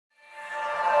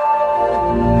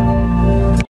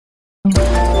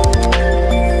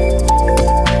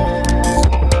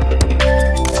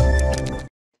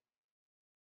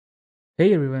Hey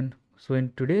everyone, so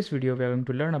in today's video we are going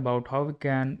to learn about how we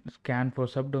can scan for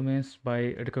subdomains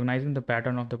by recognizing the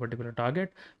pattern of the particular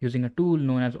target using a tool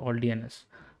known as altdns.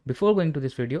 Before going to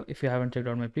this video, if you haven't checked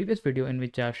out my previous video in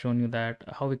which I have shown you that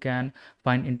how we can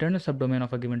find internal subdomain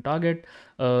of a given target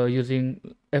using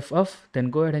ff, then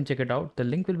go ahead and check it out. The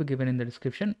link will be given in the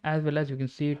description, as well as you can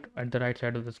see it at the right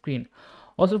side of the screen.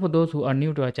 Also, for those who are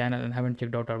new to our channel and haven't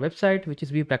checked out our website, which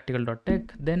is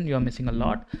bepractical.tech, then you are missing a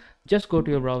lot. Just go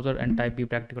to your browser and type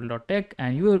bepractical.tech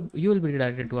and you will be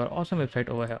redirected to our awesome website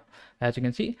over here. As you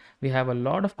can see, we have a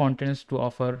lot of contents to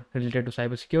offer related to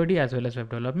cybersecurity as well as web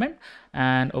development.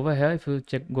 And over here, if you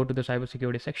go to the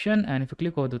cybersecurity section and if you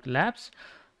click over the labs,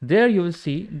 there you will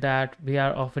see that we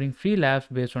are offering free labs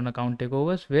based on account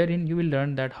takeovers, wherein you will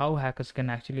learn that how hackers can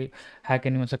actually hack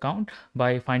anyone's account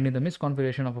by finding the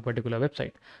misconfiguration of a particular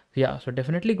website. Yeah, so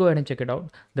definitely go ahead and check it out.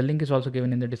 The link is also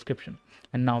given in the description.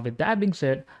 And now with that being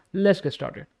said, let's get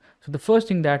started. So the first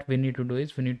thing that we need to do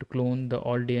is we need to clone the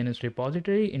altdns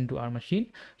repository into our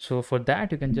machine. So for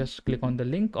that, you can just click on the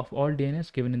link of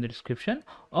altdns given in the description,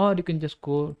 or you can just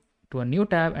go to a new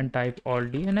tab and type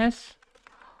altdns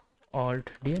and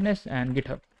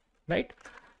GitHub, right?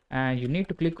 And you need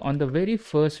to click on the very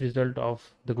first result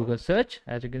of the Google search,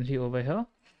 as you can see over here.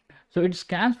 So it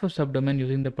scans for subdomain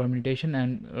using the permutation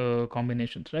and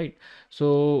combinations, right?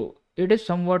 So it is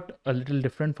somewhat a little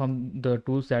different from the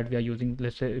tools that we are using.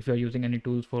 Let's say if you are using any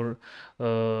tools for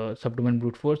subdomain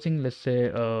brute forcing, let's say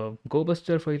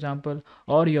GoBuster, for example,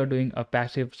 or you are doing a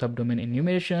passive subdomain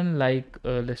enumeration like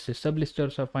let's say sublister,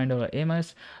 subfinder, or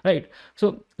AMS, right?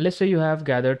 So let's say you have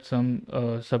gathered some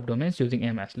subdomains using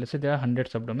AMS. Let's say there are 100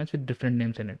 subdomains with different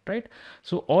names in it, right?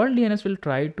 So altdns will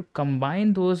try to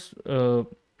combine those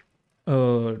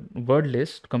word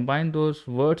list, combine those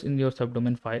words in your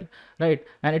subdomain file, right?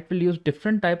 And it will use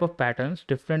different patterns,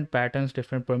 different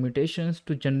permutations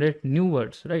to generate new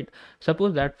words, right?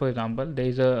 Suppose that, for example, there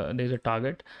is a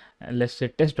target, let's say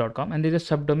test.com, and there's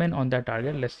a subdomain on that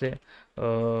target, let's say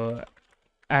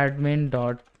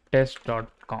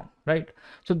admin.test.com, right?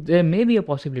 So there may be a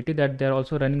possibility that they're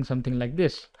also running something like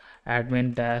this,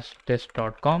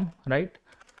 admin-test.com, right?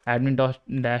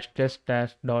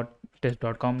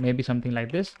 admin-test.test.com, maybe something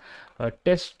like this,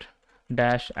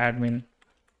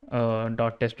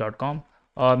 test-admin.test.com,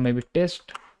 or maybe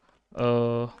test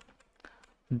dot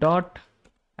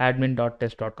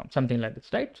admin.test.com, something like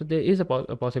this, right? So there is a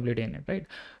possibility in it, right?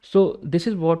 So this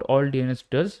is what altdns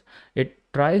does. It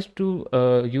tries to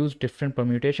use different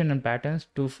permutation and patterns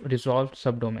to resolve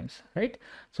subdomains, right?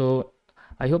 So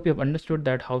I hope you have understood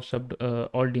that how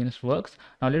altdns works.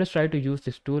 Now let us try to use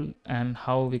this tool and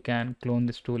how we can clone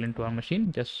this tool into our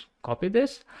machine. Just copy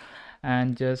this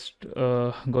and just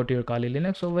go to your Kali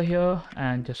Linux over here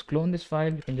and just clone this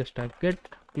file. You can just type git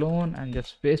clone and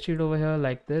just paste it over here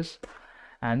like this,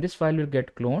 and this file will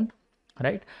get cloned,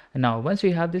 right? And now once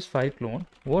we have this file cloned,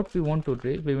 what we want to do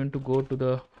is we want to go to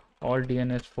the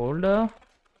altdns folder.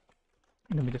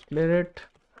 Let me just clear it.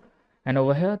 And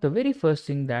over here, the very first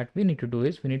thing that we need to do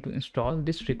is we need to install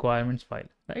this requirements file,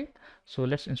 right? So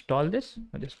let's install this.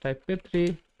 I'll just type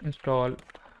pip3 install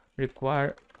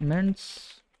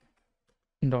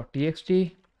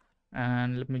requirements.txt,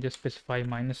 and let me just specify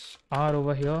 -r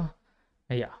over here.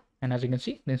 Yeah, and as you can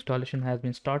see, the installation has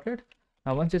been started.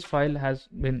 Now once this file has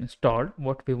been installed,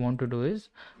 what we want to do is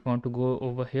we want to go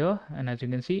over here, and as you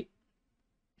can see,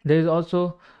 there is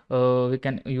also we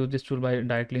can use this tool by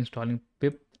directly installing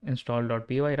pip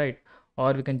install.py, right?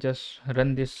 Or we can just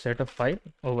run this setup file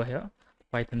over here,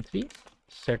 python3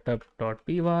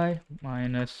 setup.py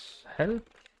 -help,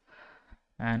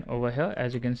 and over here,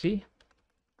 as you can see,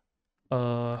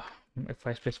 if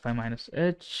I specify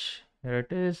 -h, here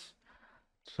it is.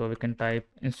 So we can type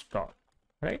install,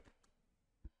 right?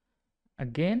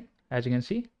 Again, as you can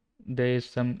see, there is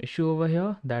some issue over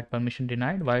here that permission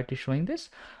denied. Why it is showing this?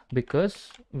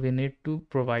 Because we need to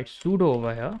provide sudo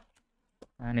over here,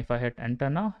 and if I hit enter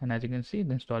now, and as you can see,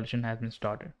 the installation has been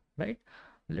started, right?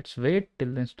 Let's wait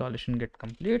till the installation get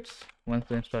completes. Once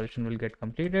the installation will get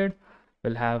completed,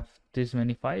 we'll have this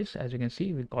many files. As you can see,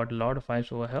 we got a lot of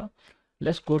files over here.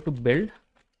 Let's go to build,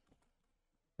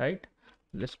 right?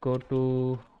 Let's go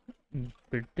to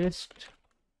builddist,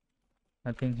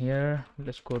 nothing here.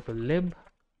 Let's go to lib,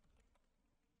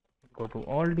 go to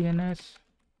altdns,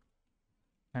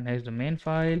 and here's the main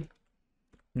file.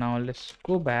 Now let's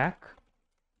go back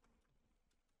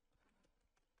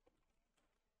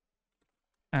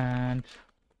and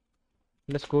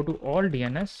let's go to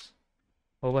altdns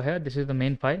over here. This is the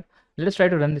main file. Let's try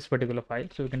to run this particular file.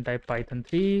 So we can type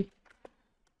python3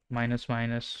 --main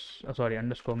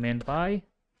py,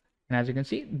 and as you can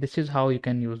see, this is how you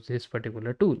can use this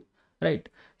particular tool, right?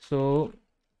 So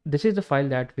this is the file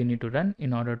that we need to run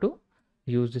in order to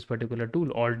use this particular tool,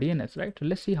 altdns, right? So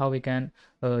let's see how we can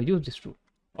use this tool,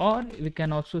 or we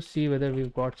can also see whether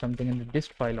we've got something in the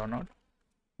dist file or not.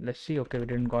 Let's see. Okay, we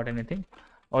didn't got anything.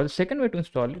 Or the second way to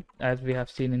install it, as we have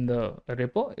seen in the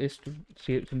repo, is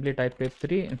to simply type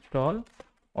pip3 install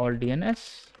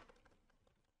altdns.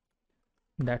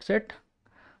 That's it.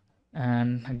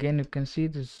 And again, you can see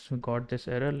this, we got this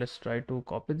error. Let's try to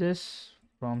copy this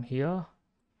from here,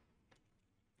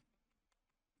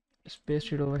 just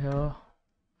paste it over here,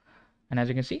 and as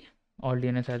you can see,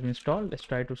 altdns has been installed. Let's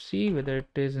try to see whether it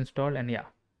is installed, and yeah,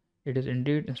 it is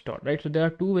indeed installed, right? So there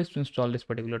are two ways to install this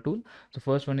particular tool. The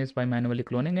first one is by manually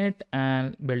cloning it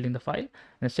and building the file, and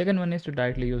the second one is to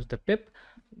directly use the pip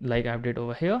like I've did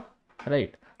over here,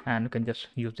 right? And you can just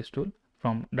use this tool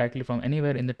from directly from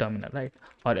anywhere in the terminal, right?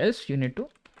 Or else you need to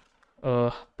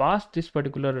pass this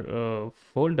particular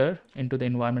folder into the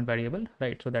environment variable,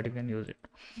 right? So that you can use it.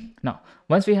 Now,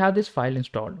 once we have this file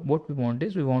installed, what we want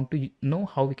is we want to know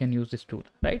how we can use this tool,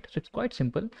 right? So it's quite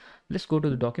simple. Let's go to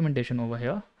the documentation over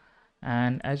here.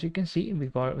 And as you can see, we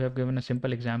have given a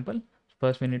simple example.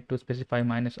 First, we need to specify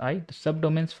 -i, the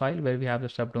subdomains file where we have the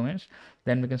subdomains.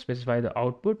 Then we can specify the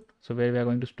output, so where we are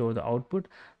going to store the output.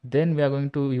 Then we are going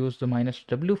to use the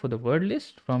 -w for the word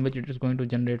list, from which it is going to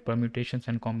generate permutations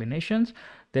and combinations.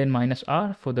 Then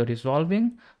 -r for the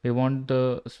resolving. We want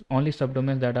the only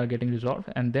subdomains that are getting resolved,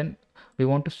 and then we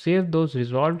want to save those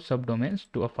resolved subdomains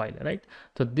to a file, right?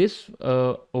 So this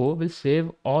O will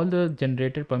save all the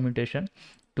generated permutation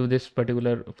to this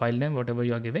particular file name, whatever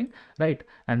you are giving, right?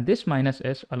 And this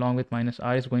 -s along with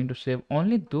 -r is going to save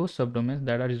only those subdomains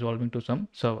that are resolving to some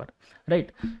server, right?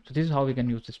 So this is how we can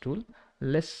use this tool.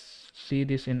 Let's see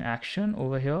this in action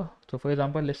over here. So for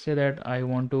example, let's say that I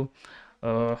want to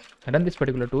run this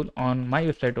particular tool on my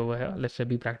website over here. Let's say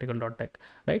bepractical.tech,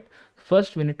 right? First,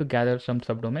 we need to gather some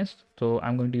subdomains. So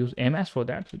I'm going to use MS for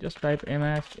that. So just type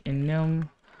MS enum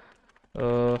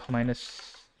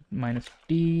minus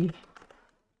t.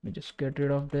 Let me just get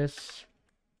rid of this.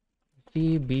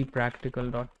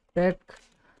 bepractical.tech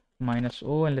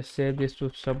 -o, and let's save this to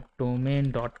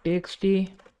subdomain.txt.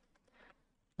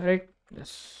 All right,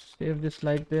 let's save this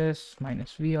like this,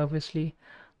 -v obviously.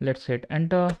 Let's hit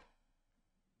enter.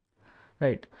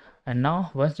 Right, and now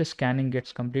once the scanning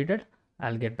gets completed,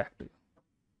 I'll get back to you.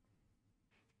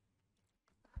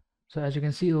 So as you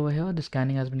can see over here, the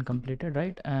scanning has been completed,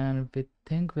 right? And we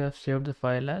think we have saved the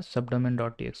file as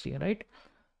subdomain.txt, right?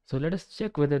 So let us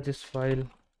check whether this file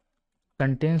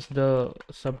contains the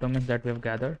subdomains that we have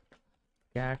gathered.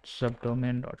 Cat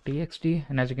subdomain.txt,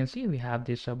 and as you can see, we have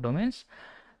these subdomains.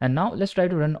 And now let's try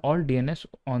to run altdns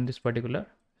on this particular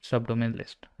subdomain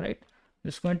list, right?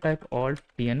 Just going to type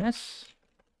altdns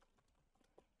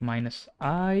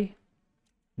 -i,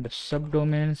 the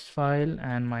subdomains file,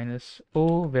 and -o,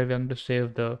 where we're going to save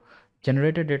the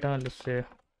generated data. Let's say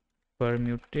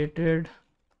permutated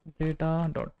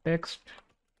data.text.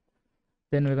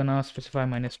 Then we're gonna specify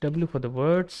 -w for the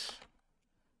words,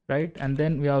 right? And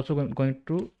then we are also going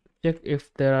to check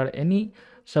if there are any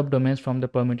subdomains from the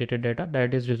permutated data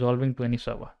that is resolving to any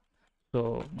server.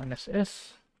 So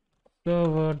 -s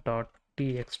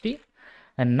server.txt,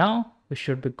 and now we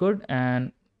should be good,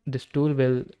 and this tool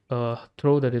will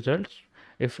throw the results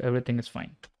if everything is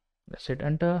fine. Let's hit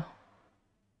enter.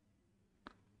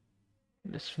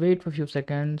 Let's wait for a few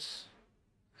seconds.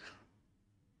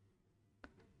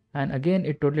 And again,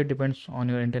 it totally depends on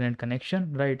your internet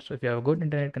connection, right? So if you have a good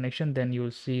internet connection, then you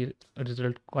will see a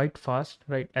result quite fast,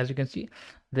 right? As you can see,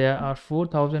 there are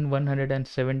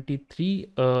 4,173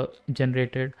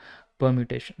 generated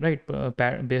permutation, right?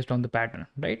 Based on the pattern,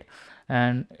 right?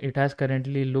 And it has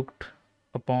currently looked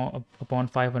upon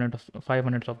 500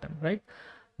 of them, right?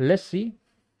 Let's see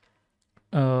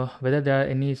whether there are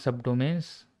any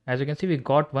subdomains. As you can see, we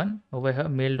got one over here,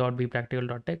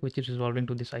 mail.bepractical.tech, which is resolving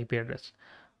to this IP address,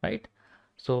 right?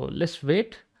 So let's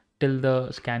wait till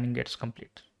the scanning gets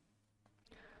complete.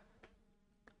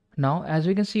 Now, as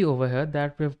we can see over here,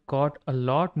 that we've got a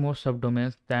lot more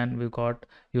subdomains than we got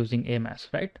using AMAS,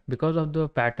 right? Because of the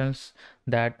patterns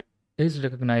that is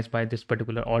recognized by this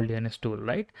particular altdns tool,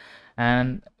 right?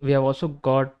 And we have also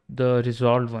got the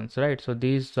resolved ones, right? So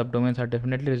these subdomains are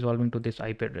definitely resolving to this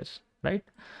IP address, right?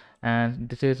 And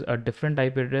this is a different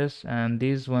IP address, and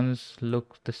these ones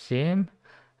look the same,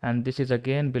 and this is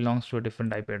again belongs to a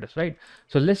different IP address, right?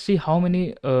 So let's see how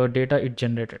many data it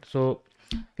generated. So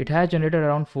it has generated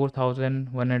around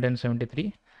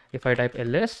 4,173. If I type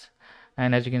ls,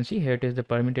 and as you can see, here it is the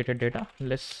permutated data.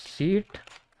 Let's see it.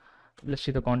 Let's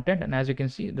see the content, and as you can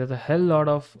see, there's a hell lot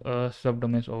of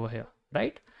subdomains over here,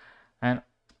 right? And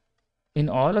In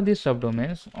all of these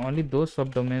subdomains, only those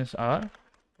subdomains are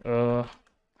uh,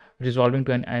 resolving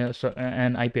to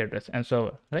an IP address and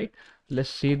server, right? Let's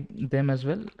see them as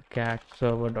well. Cat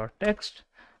server.text.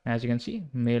 As you can see,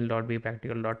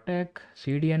 mail.bpractical.tech,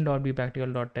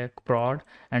 cdn.bpractical.tech, prod,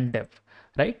 and dev,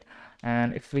 right?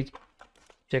 And if we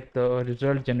check the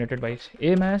result generated by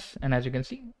AMAS, and as you can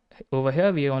see over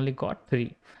here, we only got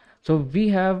 3. So we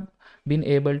have been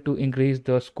able to increase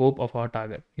the scope of our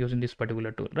target using this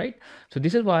particular tool, right? So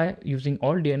this is why using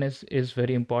altdns is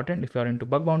very important if you are into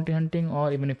bug bounty hunting,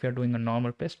 or even if you're doing a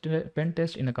normal pen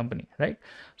test in a company, right?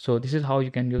 So this is how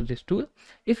you can use this tool.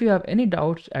 If you have any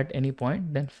doubts at any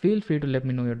point, then feel free to let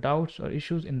me know your doubts or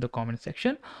issues in the comment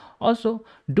section. Also,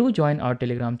 do join our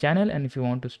Telegram channel, and if you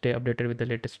want to stay updated with the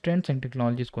latest trends and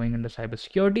technologies going into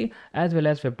cybersecurity as well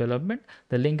as web development,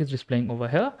 the link is displaying over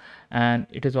here, and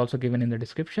it is also given in the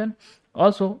description.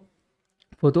 Also,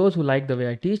 for those who like the way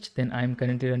I teach, then I'm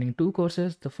currently running 2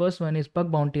 courses. The first one is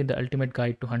Bug Bounty, the ultimate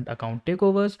guide to hunt account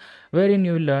takeovers, wherein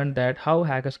you will learn that how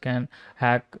hackers can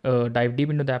dive deep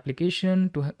into the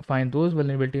application to find those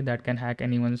vulnerabilities that can hack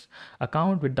anyone's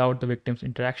account without the victim's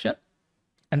interaction.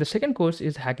 And the second course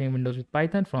is Hacking Windows with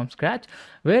Python from scratch,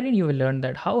 wherein you will learn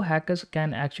that how hackers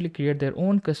can actually create their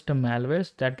own custom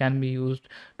malwares that can be used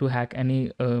to hack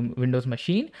any Windows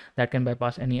machine, that can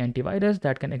bypass any antivirus,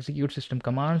 that can execute system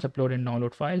commands, upload and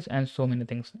download files, and so many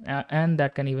things. And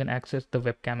that can even access the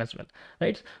webcam as well,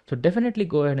 right? So definitely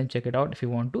go ahead and check it out if you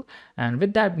want to. And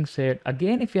with that being said,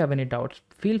 again, if you have any doubts,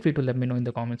 feel free to let me know in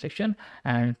the comment section.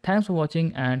 And thanks for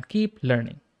watching and keep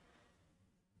learning.